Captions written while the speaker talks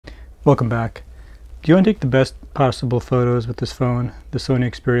Welcome back. Do you want to take the best possible photos with this phone, the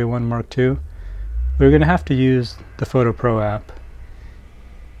Sony Xperia 1 Mark II? We're going to have to use the Photo Pro app.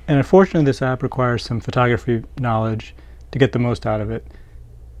 And unfortunately this app requires some photography knowledge to get the most out of it.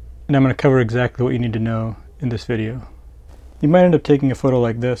 And I'm going to cover exactly what you need to know in this video. You might end up taking a photo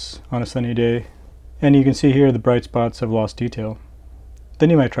like this on a sunny day, and you can see here the bright spots have lost detail.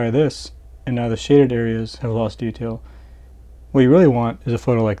 Then you might try this, and now the shaded areas have lost detail. What you really want is a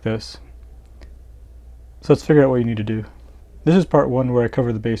photo like this. So let's figure out what you need to do. This is part one where I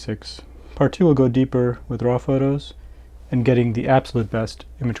cover the basics. Part two will go deeper with raw photos and getting the absolute best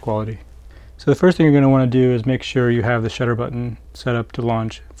image quality. So the first thing you're going to want to do is make sure you have the shutter button set up to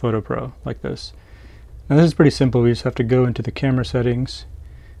launch Photo Pro like this. Now this is pretty simple. We just have to go into the camera settings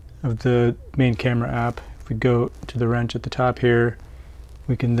of the main camera app. If we go to the wrench at the top here,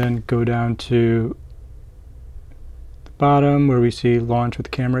 we can then go down to bottom where we see launch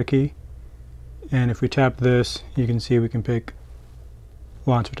with camera key, and if we tap this you can see we can pick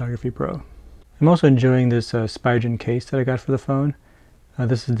Launch Photography Pro. I'm also enjoying this Spigen case that I got for the phone.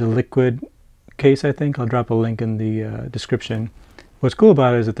 This is the liquid case, I think. I'll drop a link in the description. What's cool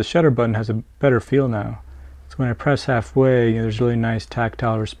about it is that the shutter button has a better feel now. So when I press halfway, there's really nice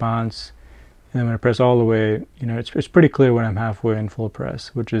tactile response, and then when I press all the way, it's pretty clear when I'm halfway in full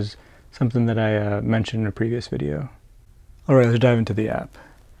press, which is something that I mentioned in a previous video. Alright, let's dive into the app.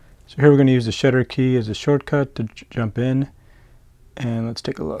 So here we're going to use the shutter key as a shortcut to jump in, and let's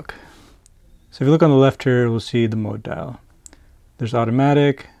take a look. So if you look on the left here, we'll see the mode dial. There's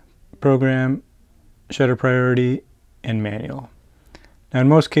automatic, program, shutter priority, and manual. Now in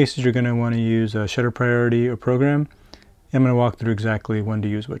most cases you're going to want to use shutter priority or program. I'm going to walk through exactly when to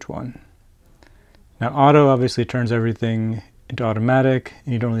use which one. Now auto obviously turns everything into automatic,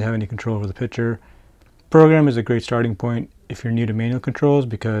 and you don't really have any control over the picture. Program is a great starting point if you're new to manual controls,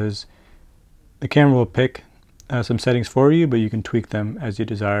 because the camera will pick some settings for you, but you can tweak them as you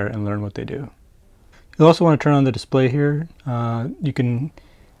desire and learn what they do. You'll also want to turn on the display here. You can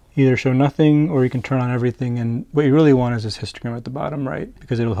either show nothing or you can turn on everything, and what you really want is this histogram at the bottom right,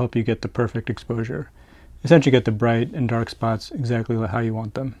 because it'll help you get the perfect exposure. Essentially get the bright and dark spots exactly how you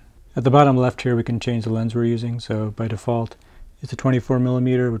want them. At the bottom left here we can change the lens we're using, so by default it's a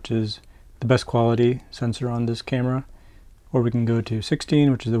 24mm, which is the best quality sensor on this camera, or we can go to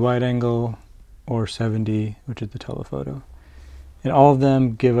 16, which is the wide angle, or 70, which is the telephoto. And all of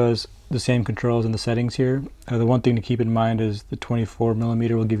them give us the same controls in the settings here. The one thing to keep in mind is the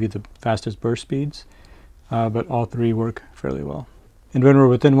 24mm will give you the fastest burst speeds, but all three work fairly well. And when we're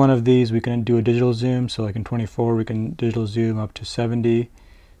within one of these, we can do a digital zoom. So like in 24 we can digital zoom up to 70,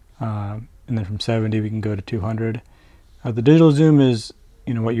 and then from 70 we can go to 200. The digital zoom is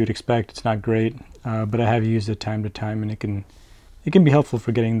what you would expect. It's not great, but I have used it time to time, and it can be helpful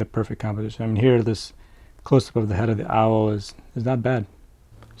for getting the perfect composition. I mean, here this close-up of the head of the owl is not bad.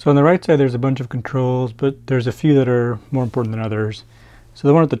 So on the right side there's a bunch of controls, but there's a few that are more important than others. So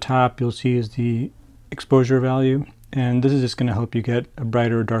the one at the top you'll see is the exposure value, and this is just going to help you get a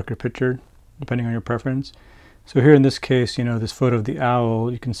brighter or darker picture depending on your preference. So here in this case, this photo of the owl,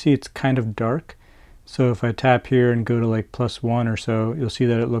 you can see it's kind of dark. So if I tap here and go to like +1 or so, you'll see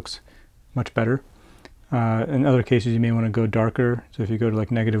that it looks much better. In other cases you may want to go darker. So if you go to like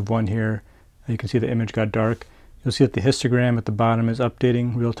 -1 here, you can see the image got dark. You'll see that the histogram at the bottom is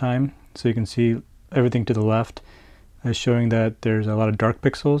updating real time. So you can see everything to the left is showing that there's a lot of dark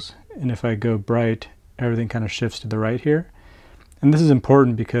pixels. And if I go bright, everything kind of shifts to the right here. And this is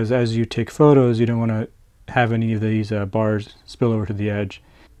important because as you take photos, you don't want to have any of these bars spill over to the edge.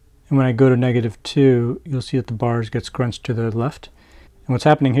 And when I go to -2, you'll see that the bars get scrunched to the left. And what's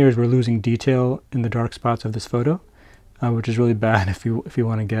happening here is we're losing detail in the dark spots of this photo, which is really bad if you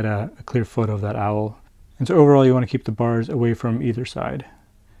want to get a clear photo of that owl. And so overall you want to keep the bars away from either side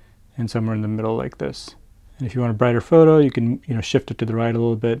and somewhere in the middle like this. And if you want a brighter photo, you can shift it to the right a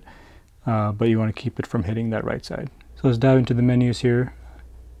little bit, but you want to keep it from hitting that right side. So let's dive into the menus here.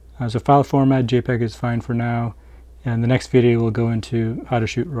 So file format, JPEG is fine for now. And the next video will go into how to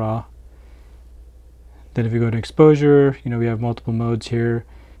shoot RAW. Then if you go to exposure, we have multiple modes here.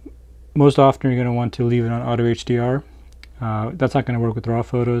 Most often you're going to want to leave it on auto HDR. That's not going to work with RAW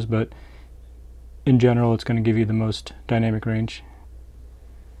photos, but in general it's going to give you the most dynamic range.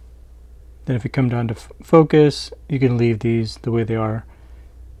 Then if you come down to focus, you can leave these the way they are.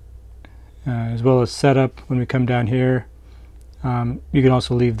 As well as setup, when we come down here, you can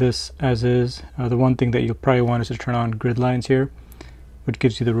also leave this as is. The one thing that you'll probably want is to turn on grid lines here, which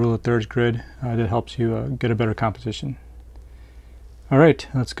gives you the rule of thirds grid that helps you get a better composition. Alright,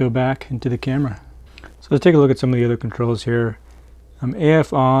 let's go back into the camera. So let's take a look at some of the other controls here.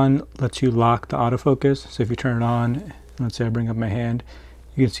 AF on lets you lock the autofocus. So if you turn it on, let's say I bring up my hand,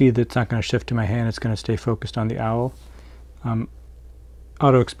 you can see that it's not going to shift to my hand, it's going to stay focused on the owl.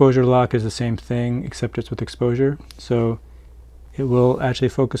 Auto exposure lock is the same thing, except it's with exposure. So it will actually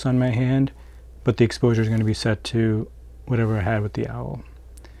focus on my hand, but the exposure is going to be set to whatever I had with the owl.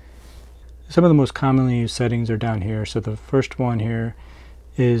 Some of the most commonly used settings are down here. So the first one here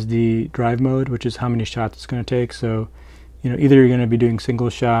is the drive mode, which is how many shots it's going to take. So, either you're going to be doing single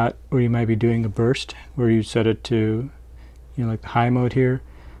shot, or you might be doing a burst, where you set it to, like the high mode here,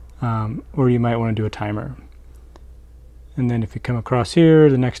 or you might want to do a timer. And then if you come across here,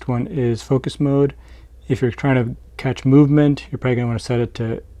 the next one is focus mode. If you're trying to catch movement, you're probably going to want to set it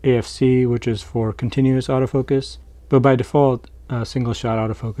to AFC, which is for continuous autofocus. But by default, single shot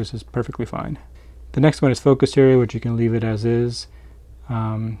autofocus is perfectly fine. The next one is focus area, which you can leave it as is.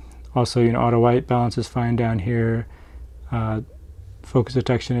 Also, auto white balance is fine down here. Focus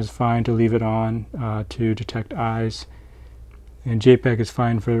detection is fine to leave it on to detect eyes. And JPEG is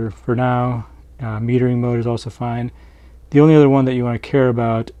fine for now. Metering mode is also fine. The only other one that you want to care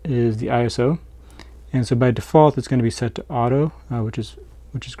about is the ISO. And so by default, it's going to be set to auto, which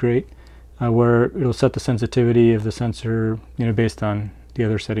is great, where it'll set the sensitivity of the sensor, based on the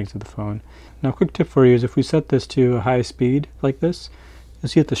other settings of the phone. Now, a quick tip for you is if we set this to a high speed like this, you'll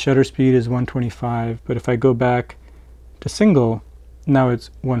see that the shutter speed is 1/25, but if I go back to single, now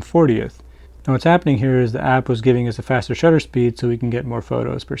it's 1/40th. Now what's happening here is the app was giving us a faster shutter speed so we can get more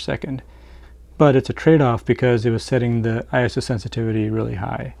photos per second. But it's a trade-off because it was setting the ISO sensitivity really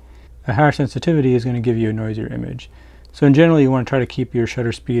high. A higher sensitivity is going to give you a noisier image. So in general, you want to try to keep your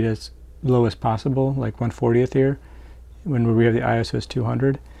shutter speed as low as possible, like 1/40th here, when we have the ISO is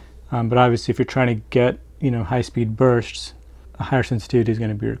 200. But obviously if you're trying to get high-speed bursts, a higher sensitivity is going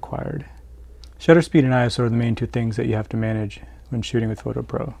to be required. Shutter speed and ISO are the main two things that you have to manage when shooting with Photo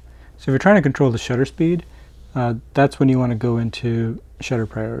Pro. So if you're trying to control the shutter speed, that's when you want to go into shutter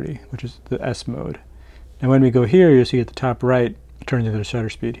priority, which is the S mode. And when we go here, you'll see at the top right, it turns into the shutter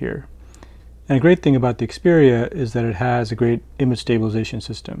speed here. And a great thing about the Xperia is that it has a great image stabilization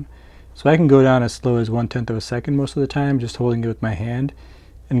system. So I can go down as slow as 1/10 of a second most of the time, just holding it with my hand,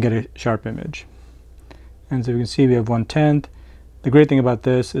 and get a sharp image. And so you can see we have 1/10. The great thing about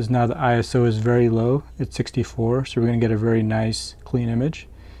this is now the ISO is very low. It's 64, so we're going to get a very nice, clean image.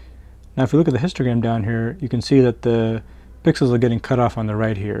 Now if you look at the histogram down here, you can see that the pixels are getting cut off on the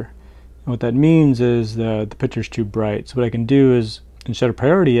right here. And what that means is the picture's too bright. So what I can do is, in shutter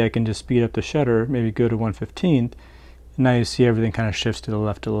priority, I can just speed up the shutter, maybe go to 1/15, and now you see everything kind of shifts to the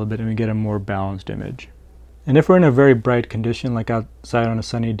left a little bit and we get a more balanced image. And if we're in a very bright condition, like outside on a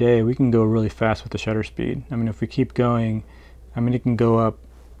sunny day, we can go really fast with the shutter speed. I mean, if we keep going, it can go up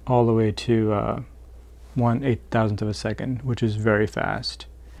all the way to 1/8,000th of a second, which is very fast.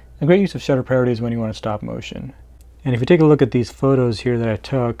 A great use of shutter priority is when you want to stop motion. And if you take a look at these photos here that I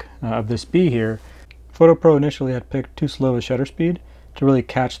took of this bee here, Photo Pro initially had picked too slow a shutter speed to really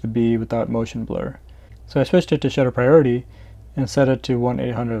catch the bee without motion blur. So I switched it to shutter priority and set it to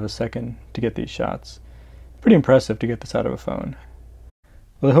 1/800th of a second to get these shots. Pretty impressive to get this out of a phone.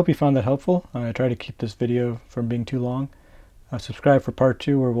 Well, I hope you found that helpful. I try to keep this video from being too long. Subscribe for part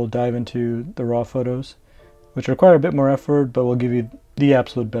 2, where we'll dive into the raw photos, which require a bit more effort, but will give you the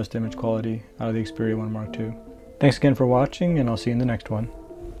absolute best image quality out of the Xperia 1 Mark II. Thanks again for watching, and I'll see you in the next one.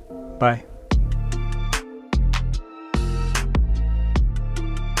 Bye.